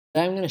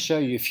Today I'm going to show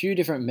you a few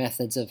different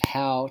methods of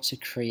how to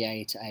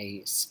create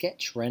a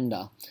sketch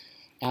render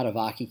out of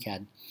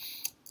ArchiCAD.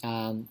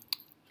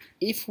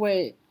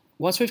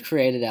 Once we've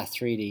created our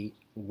 3D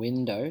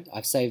window,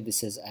 I've saved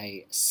this as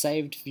a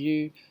saved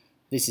view.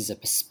 This is a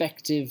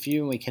perspective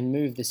view, and we can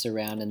move this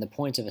around, and the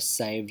point of a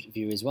saved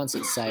view is once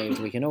it's saved,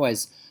 we can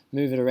always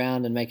move it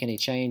around and make any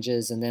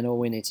changes, and then all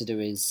we need to do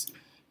is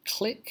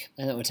click,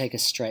 and it will take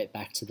us straight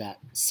back to that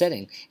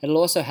setting. It'll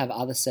also have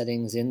other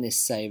settings in this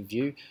save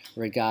view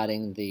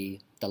regarding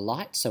the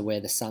light, so where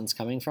the sun's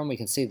coming from. We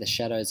can see the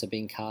shadows are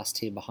being cast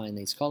here behind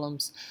these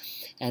columns.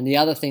 And the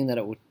other thing that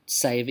it will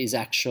save is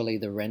actually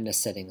the render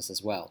settings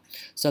as well.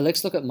 So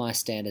let's look at my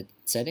standard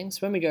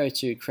settings. When we go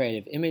to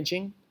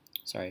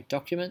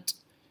Document,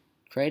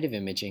 Creative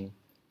Imaging,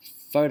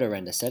 Photo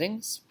Render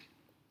Settings,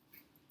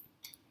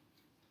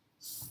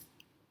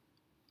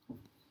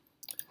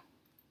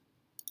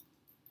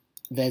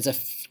 there's a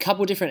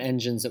couple different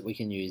engines that we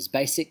can use.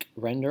 Basic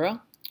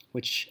Renderer,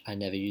 which I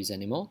never use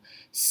anymore,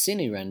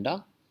 Cine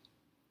Render,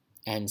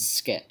 and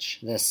Sketch.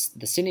 The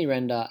Cine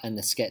Render and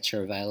the Sketch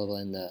are available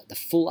in the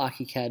full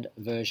ArchiCAD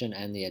version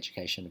and the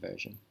education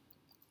version.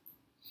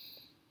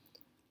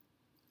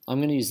 I'm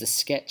going to use the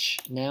Sketch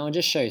now and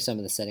just show you some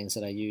of the settings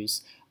that I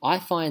use. I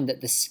find that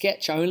the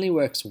Sketch only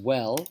works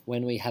well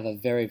when we have a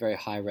very, very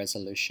high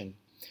resolution.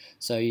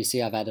 So you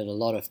see I've added a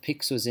lot of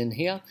pixels in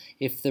here.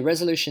 If the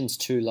resolution's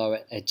too low,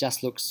 it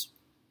just looks,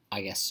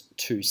 I guess,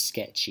 too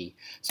sketchy.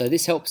 So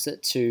this helps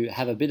it to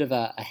have a bit of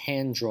a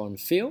hand-drawn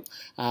feel,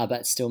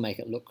 but still make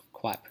it look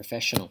quite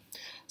professional.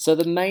 So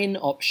the main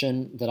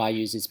option that I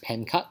use is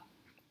pen cut.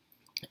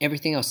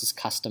 Everything else is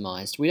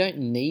customized. We don't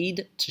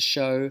need to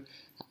show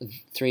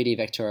 3D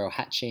vectorial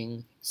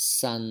hatching,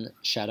 sun,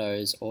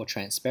 shadows, or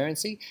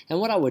transparency. And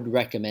what I would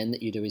recommend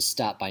that you do is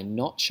start by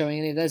not showing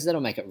any of those.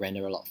 That'll make it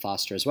render a lot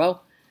faster as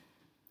well.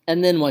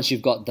 And then once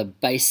you've got the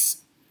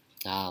base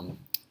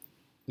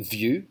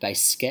view,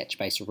 base sketch,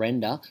 base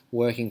render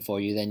working for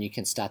you, then you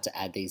can start to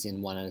add these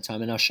in one at a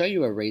time. And I'll show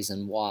you a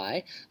reason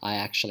why I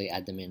actually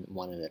add them in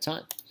one at a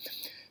time.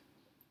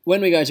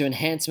 When we go to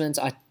enhancements,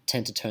 I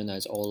tend to turn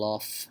those all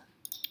off.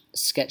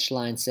 Sketch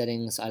line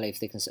settings, I leave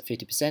thickness at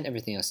 50%,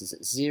 everything else is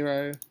at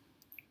 0.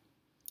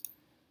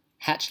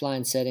 Hatch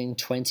line setting,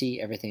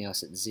 20, everything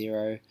else at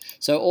 0.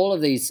 So all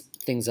of these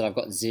things that I've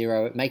got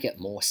 0 make it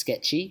more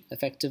sketchy,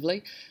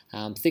 effectively.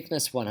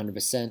 Thickness,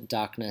 100%,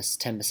 darkness,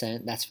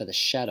 10%, that's for the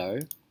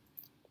shadow.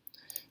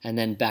 And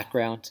then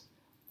background,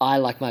 I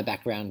like my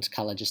background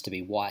color just to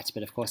be white,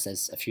 but of course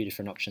there's a few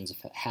different options of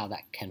how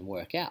that can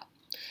work out.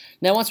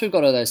 Now once we've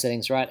got all those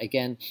settings right,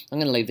 again, I'm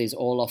going to leave these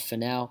all off for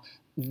now.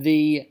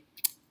 The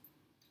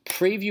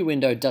preview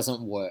window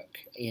doesn't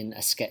work in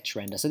a sketch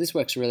render, so this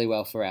works really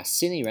well for our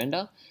Cine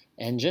render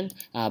engine,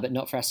 but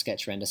not for our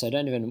sketch render, so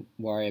don't even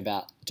worry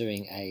about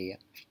doing a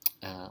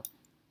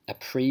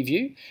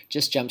preview.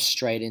 Just jump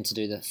straight in to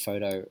do the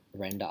photo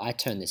render. I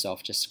turn this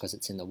off just because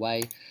it's in the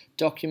way.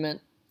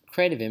 Document,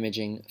 Creative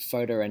Imaging,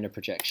 Photo Render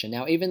Projection.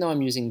 Now even though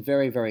I'm using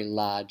very, very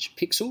large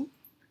pixel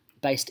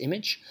based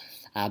image,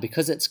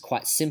 because it's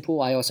quite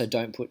simple, I also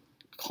don't put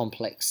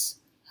complex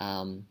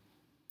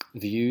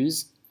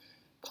views,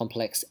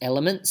 complex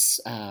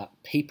elements,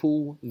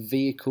 people,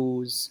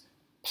 vehicles,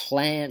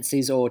 plants.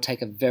 These all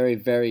take a very,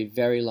 very,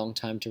 very long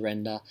time to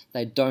render.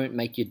 They don't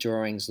make your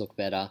drawings look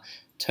better.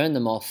 Turn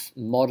them off,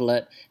 model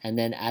it, and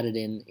then add it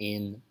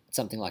in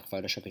something like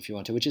Photoshop if you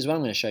want to, which is what I'm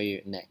going to show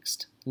you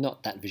next.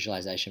 Not that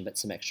visualization, but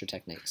some extra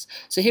techniques.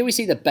 So here we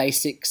see the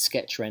basic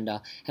sketch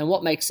render, and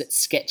what makes it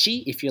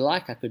sketchy, if you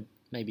like, I could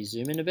maybe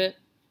zoom in a bit,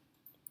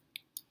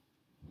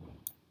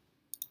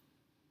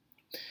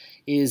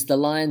 is the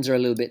lines are a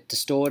little bit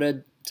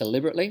distorted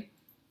deliberately.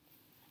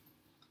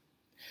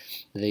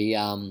 The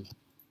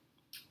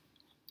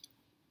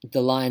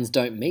lines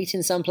don't meet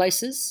in some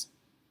places,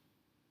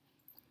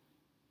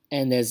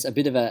 and there's a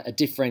bit of a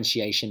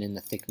differentiation in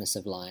the thickness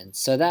of lines.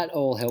 So that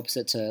all helps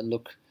it to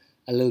look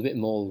a little bit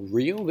more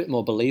real, a bit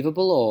more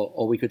believable,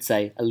 or we could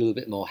say a little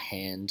bit more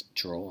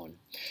hand-drawn.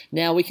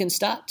 Now we can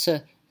start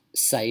to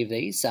save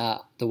these.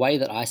 The way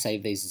that I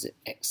save these is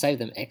save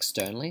them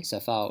externally, so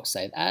file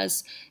save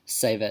as,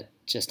 save it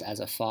just as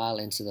a file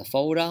into the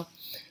folder,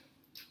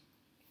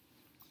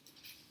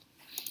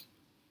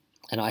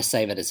 and I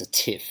save it as a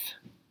TIFF.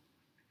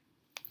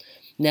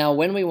 Now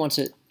when we want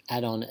to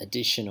add on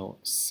additional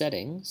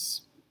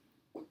settings,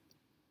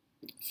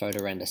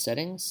 photo render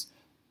settings,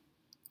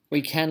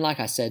 we can, like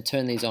I said,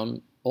 turn these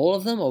on all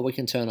of them, or we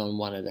can turn on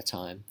one at a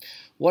time.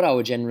 What I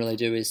would generally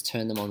do is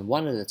turn them on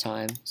one at a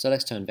time. So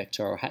let's turn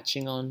vectorial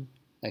hatching on.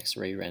 Let's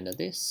re-render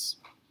this.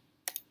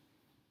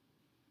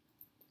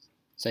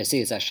 So you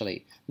see it's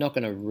actually not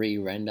going to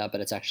re-render,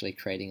 but it's actually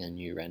creating a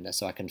new render,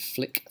 so I can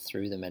flick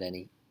through them at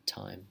any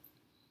time.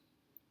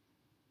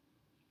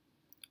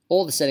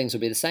 All the settings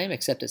will be the same,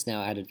 except it's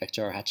now added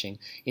vectorial hatching.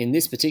 In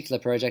this particular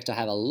project, I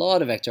have a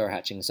lot of vectorial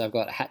hatching. So I've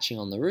got hatching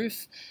on the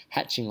roof,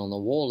 hatching on the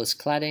wall as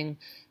cladding,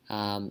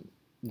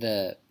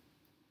 the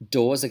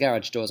doors, the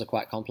garage doors are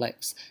quite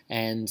complex,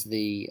 and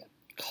the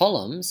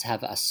columns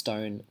have a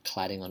stone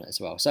cladding on it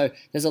as well. So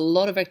there's a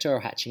lot of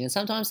vectorial hatching, and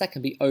sometimes that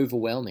can be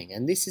overwhelming.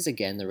 And this is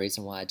again the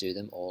reason why I do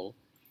them all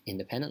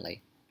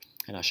independently.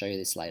 And I'll show you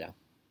this later.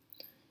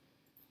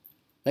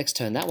 Let's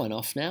turn that one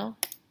off now.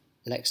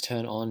 Let's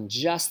turn on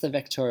just the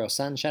vectorial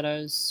sun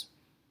shadows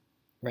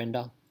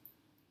render.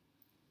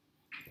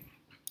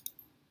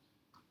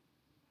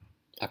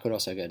 I could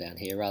also go down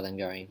here rather than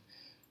going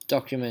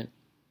document,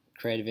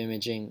 creative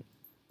imaging,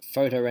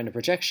 photo render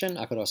projection.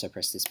 I could also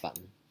press this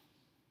button.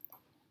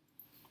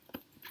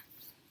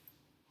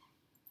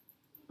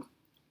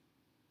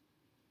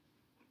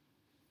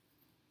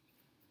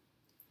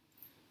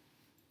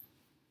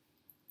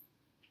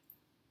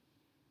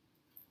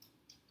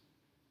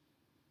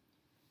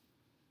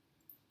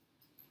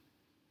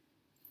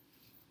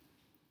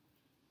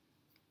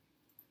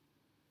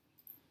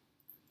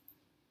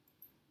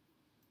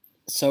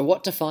 So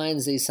what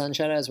defines these sun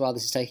shadows? While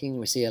this is taking,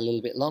 we see a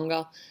little bit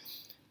longer.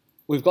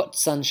 We've got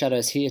sun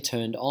shadows here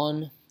turned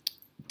on.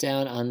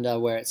 Down under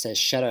where it says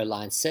shadow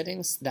line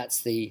settings,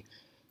 that's the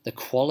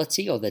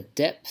quality or the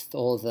depth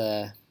or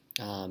the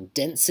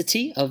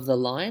density of the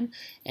line.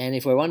 And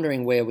if we're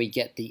wondering where we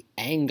get the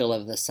angle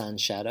of the sun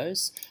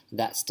shadows,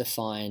 that's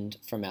defined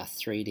from our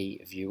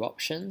 3D view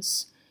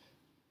options,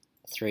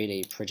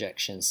 3D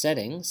projection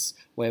settings,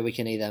 where we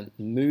can either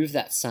move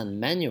that sun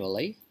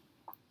manually,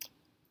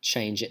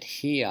 change it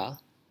here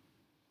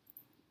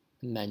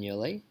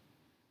manually,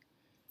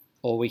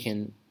 or we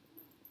can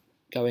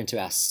go into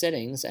our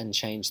settings and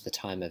change the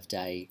time of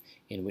day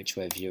in which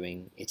we're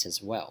viewing it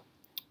as well.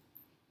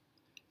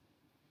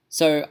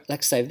 So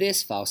let's save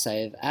this, file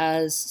save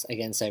as,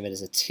 again save it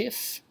as a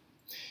TIFF,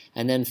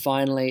 and then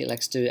finally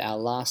let's do our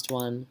last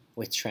one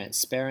with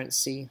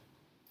transparency.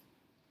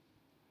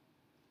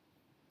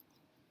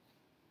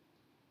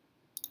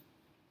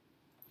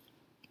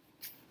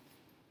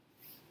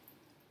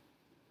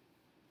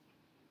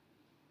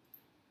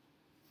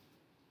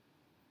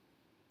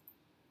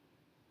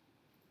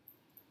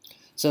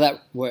 So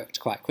that worked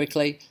quite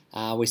quickly.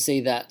 We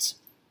see that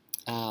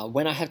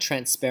when I have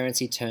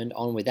transparency turned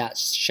on without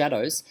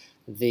shadows,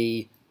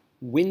 the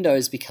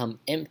windows become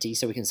empty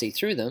so we can see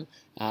through them,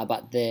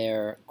 but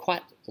they're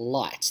quite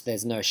light.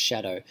 There's no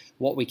shadow.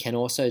 What we can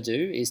also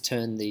do is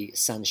turn the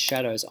sun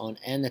shadows on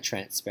and the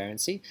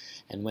transparency,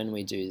 and when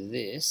we do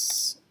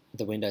this,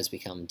 the windows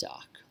become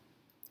dark.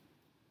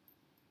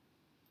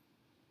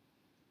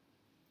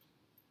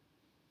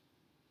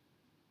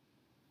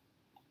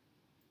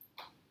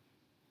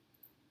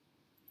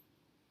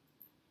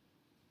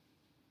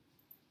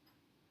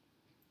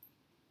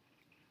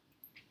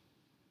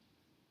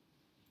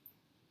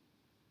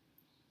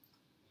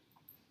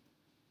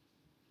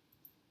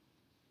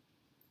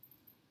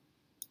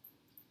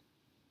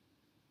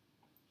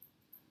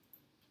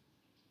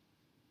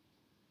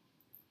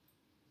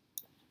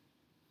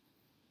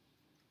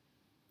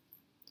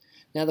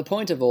 Now the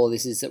point of all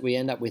this is that we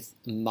end up with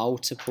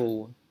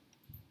multiple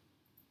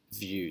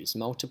views,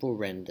 multiple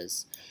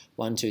renders,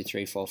 1, 2,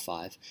 3, 4,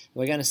 5.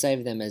 We're going to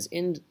save them as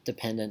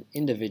independent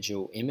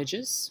individual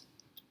images.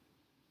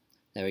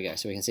 There we go.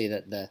 So we can see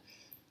that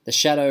the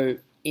shadow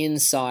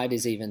inside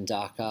is even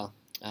darker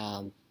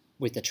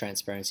with the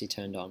transparency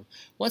turned on.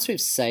 Once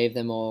we've saved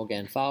them all,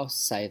 again, file,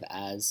 save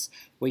as,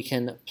 we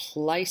can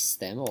place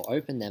them or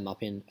open them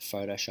up in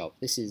Photoshop.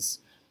 This is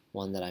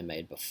one that I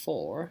made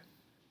before.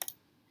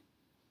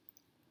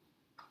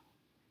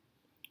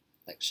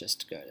 Let's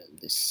just go to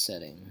this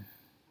setting.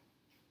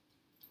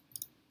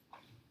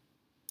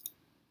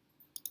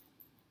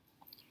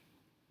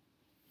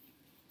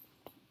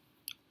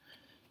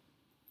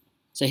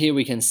 So here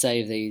we can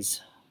save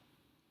these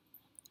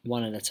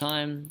one at a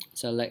time.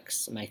 So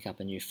let's make up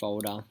a new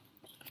folder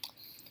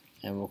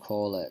and we'll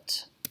call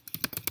it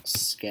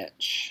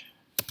Sketch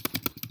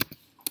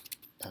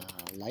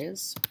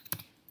Layers.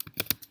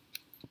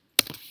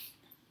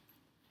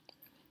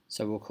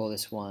 So we'll call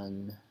this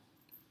one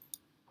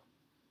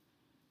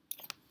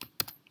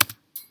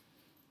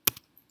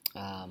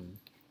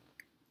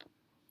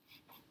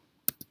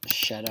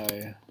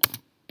Shadow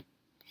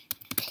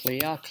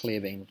Clear, clear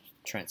being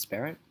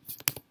transparent.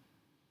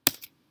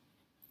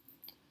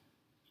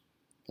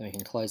 Then we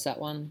can close that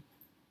one.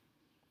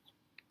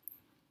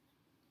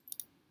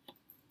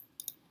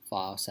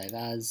 File, save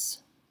as.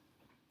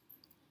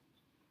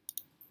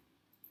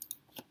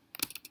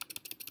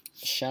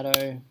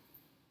 Shadow.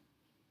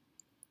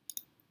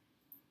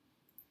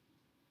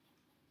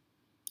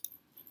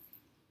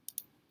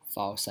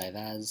 File, save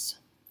as.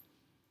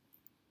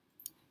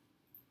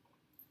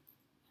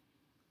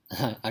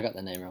 I got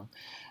the name wrong.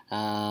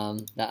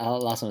 That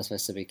last one was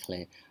supposed to be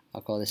clear.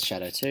 I'll call this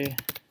Shadow 2,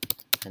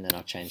 and then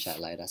I'll change that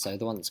later. So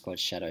the one that's called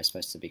Shadow is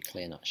supposed to be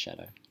clear, not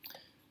shadow.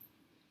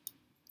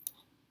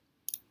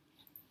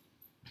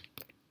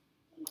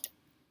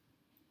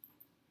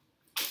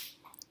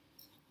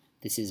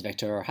 This is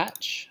vectorial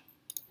hatch.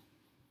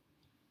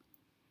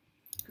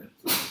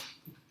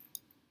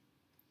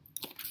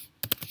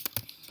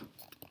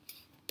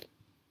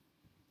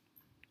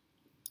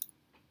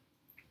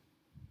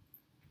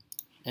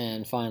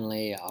 And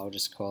finally, I'll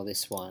just call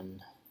this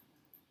one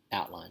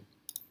outline.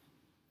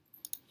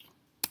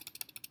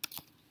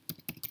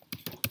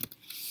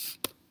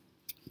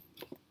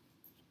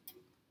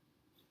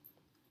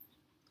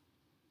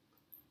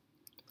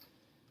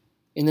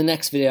 In the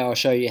next video, I'll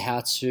show you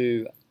how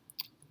to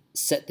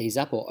set these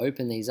up or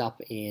open these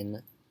up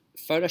in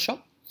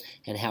Photoshop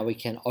and how we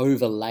can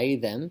overlay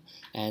them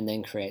and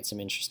then create some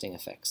interesting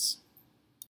effects.